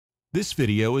This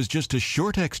video is just a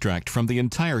short extract from the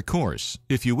entire course.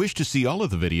 If you wish to see all of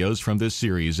the videos from this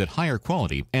series at higher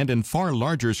quality and in far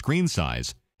larger screen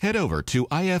size, head over to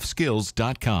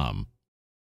ifskills.com.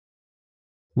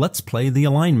 Let's play the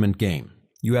alignment game.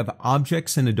 You have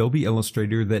objects in Adobe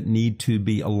Illustrator that need to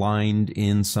be aligned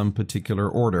in some particular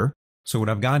order. So what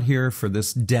I've got here for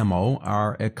this demo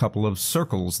are a couple of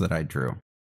circles that I drew.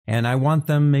 And I want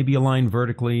them maybe aligned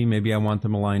vertically, maybe I want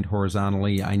them aligned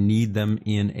horizontally. I need them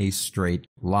in a straight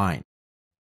line.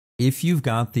 If you've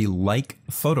got the Like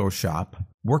Photoshop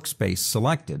workspace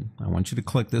selected, I want you to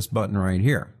click this button right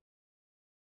here.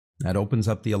 That opens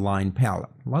up the Align palette.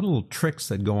 A lot of little tricks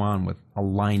that go on with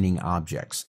aligning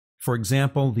objects. For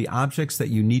example, the objects that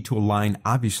you need to align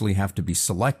obviously have to be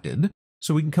selected.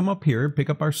 So we can come up here, pick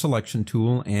up our selection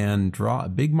tool, and draw a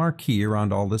big marquee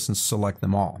around all this and select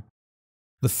them all.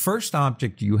 The first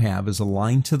object you have is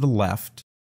aligned to the left,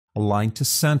 aligned to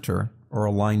center, or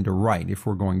aligned to right if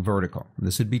we're going vertical.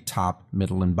 This would be top,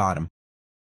 middle, and bottom.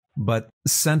 But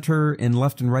center and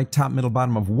left and right, top, middle,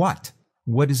 bottom of what?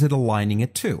 What is it aligning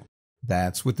it to?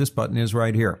 That's what this button is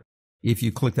right here. If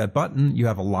you click that button, you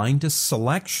have align to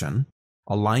selection,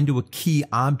 align to a key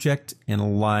object, and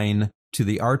align to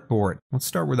the artboard. Let's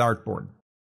start with artboard.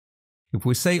 If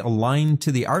we say align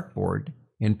to the artboard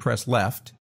and press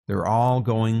left, they're all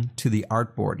going to the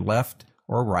artboard, left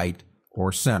or right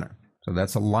or center. So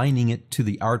that's aligning it to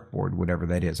the artboard, whatever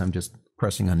that is. I'm just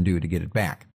pressing undo to get it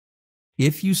back.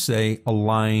 If you say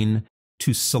align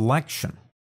to selection,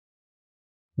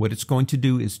 what it's going to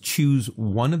do is choose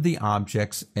one of the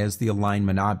objects as the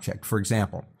alignment object. For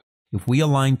example, if we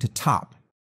align to top,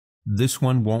 this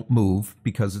one won't move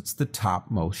because it's the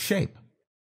topmost shape.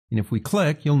 And if we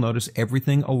click, you'll notice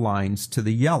everything aligns to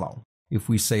the yellow. If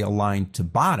we say align to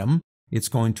bottom, it's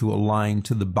going to align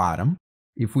to the bottom.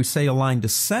 If we say align to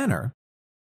center,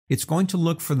 it's going to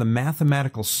look for the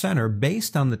mathematical center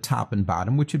based on the top and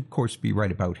bottom, which would of course be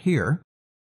right about here.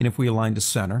 And if we align to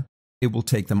center, it will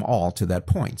take them all to that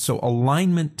point. So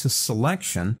alignment to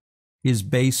selection is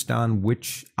based on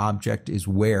which object is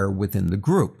where within the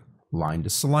group. Align to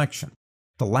selection.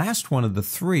 The last one of the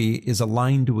three is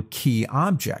aligned to a key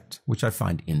object, which I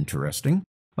find interesting.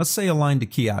 Let's say align to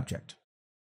key object.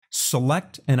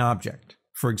 Select an object.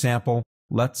 For example,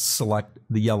 let's select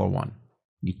the yellow one.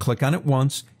 You click on it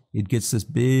once, it gets this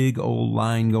big old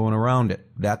line going around it.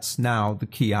 That's now the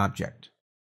key object.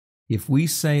 If we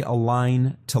say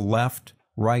align to left,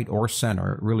 right, or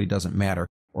center, it really doesn't matter,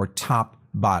 or top,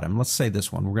 bottom. Let's say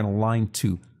this one. We're going to align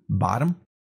to bottom.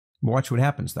 Watch what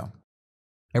happens though.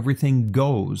 Everything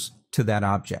goes to that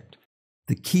object.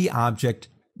 The key object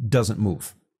doesn't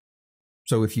move.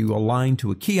 So if you align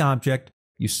to a key object,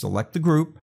 you select the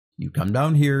group, you come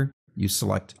down here, you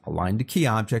select align to key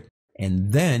object,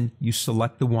 and then you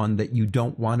select the one that you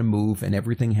don't want to move and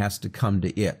everything has to come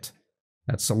to it.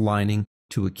 That's aligning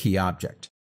to a key object.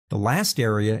 The last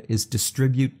area is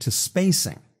distribute to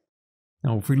spacing.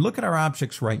 Now, if we look at our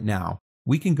objects right now,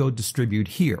 we can go distribute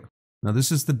here. Now,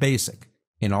 this is the basic,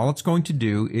 and all it's going to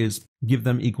do is give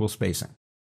them equal spacing.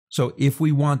 So if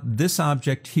we want this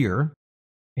object here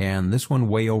and this one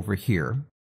way over here,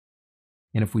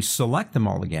 and if we select them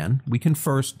all again, we can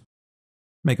first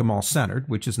make them all centered,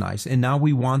 which is nice. And now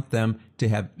we want them to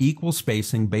have equal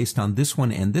spacing based on this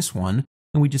one and this one.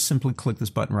 And we just simply click this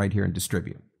button right here and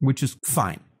distribute, which is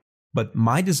fine. But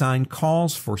my design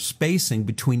calls for spacing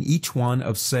between each one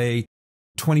of, say,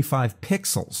 25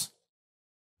 pixels.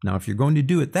 Now, if you're going to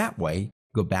do it that way,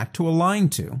 go back to Align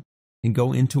To and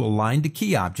go into Align to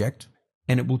Key Object,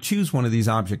 and it will choose one of these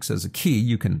objects as a key.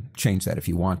 You can change that if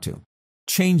you want to.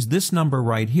 Change this number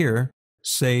right here,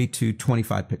 say to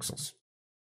 25 pixels.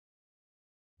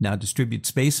 Now distribute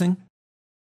spacing.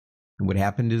 And what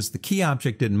happened is the key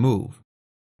object didn't move,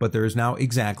 but there is now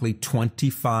exactly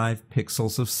 25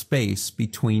 pixels of space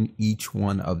between each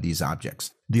one of these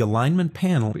objects. The alignment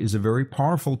panel is a very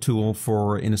powerful tool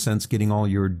for, in a sense, getting all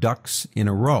your ducks in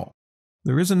a row.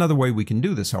 There is another way we can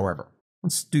do this, however.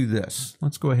 Let's do this.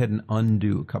 Let's go ahead and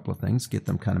undo a couple of things, get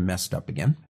them kind of messed up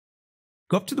again.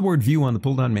 Go up to the word View on the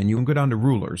pull-down menu and go down to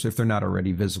Rulers if they're not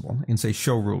already visible and say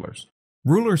Show Rulers.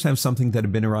 Rulers have something that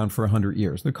have been around for 100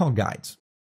 years. They're called guides.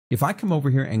 If I come over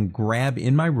here and grab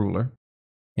in my ruler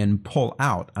and pull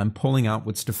out, I'm pulling out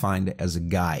what's defined as a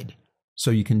guide.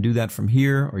 So you can do that from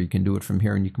here, or you can do it from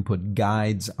here, and you can put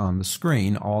guides on the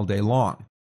screen all day long.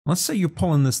 Let's say you're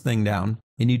pulling this thing down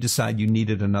and you decide you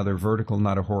needed another vertical,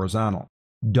 not a horizontal.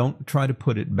 Don't try to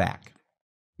put it back.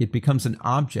 It becomes an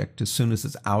object as soon as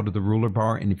it's out of the ruler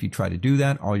bar, and if you try to do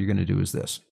that, all you're going to do is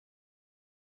this.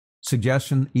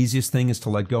 Suggestion, easiest thing is to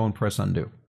let go and press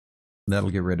undo.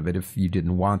 That'll get rid of it if you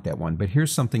didn't want that one. But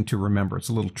here's something to remember. It's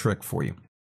a little trick for you.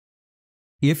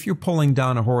 If you're pulling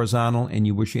down a horizontal and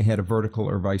you wish you had a vertical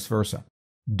or vice versa,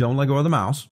 don't let go of the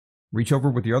mouse. Reach over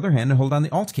with your other hand and hold down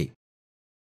the Alt key.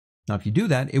 Now, if you do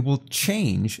that, it will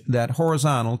change that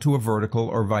horizontal to a vertical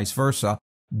or vice versa.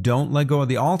 Don't let go of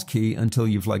the Alt key until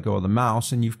you've let go of the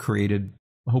mouse and you've created,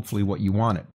 hopefully, what you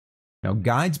wanted. Now,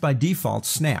 guides by default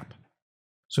snap.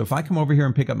 So if I come over here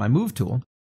and pick up my Move tool,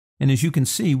 and as you can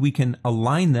see, we can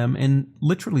align them and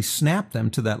literally snap them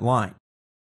to that line.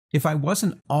 If I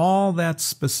wasn't all that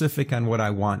specific on what I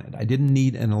wanted, I didn't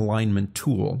need an alignment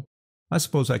tool, I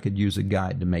suppose I could use a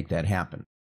guide to make that happen.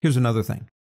 Here's another thing.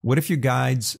 What if your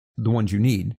guides, the ones you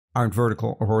need, aren't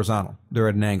vertical or horizontal? They're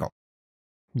at an angle.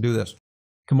 Do this.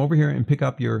 Come over here and pick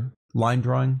up your line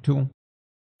drawing tool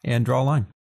and draw a line.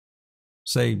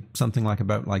 Say something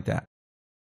about like that.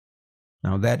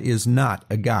 Now that is not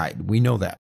a guide. We know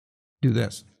that. Do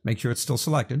this. Make sure it's still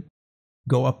selected.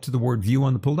 Go up to the word View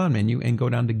on the pull-down menu and go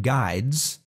down to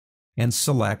Guides and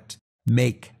select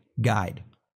Make Guide.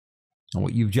 And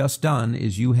what you've just done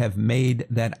is you have made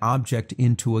that object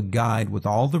into a guide with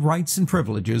all the rights and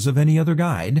privileges of any other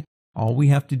guide. All we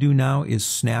have to do now is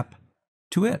snap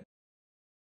to it.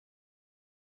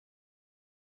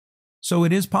 So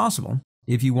it is possible,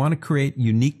 if you want to create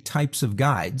unique types of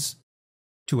guides,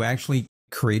 to actually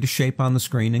create a shape on the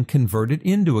screen and convert it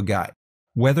into a guide.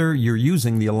 Whether you're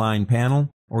using the Align panel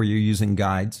or you're using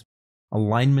guides,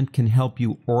 alignment can help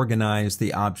you organize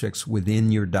the objects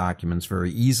within your documents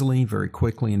very easily, very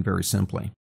quickly, and very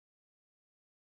simply.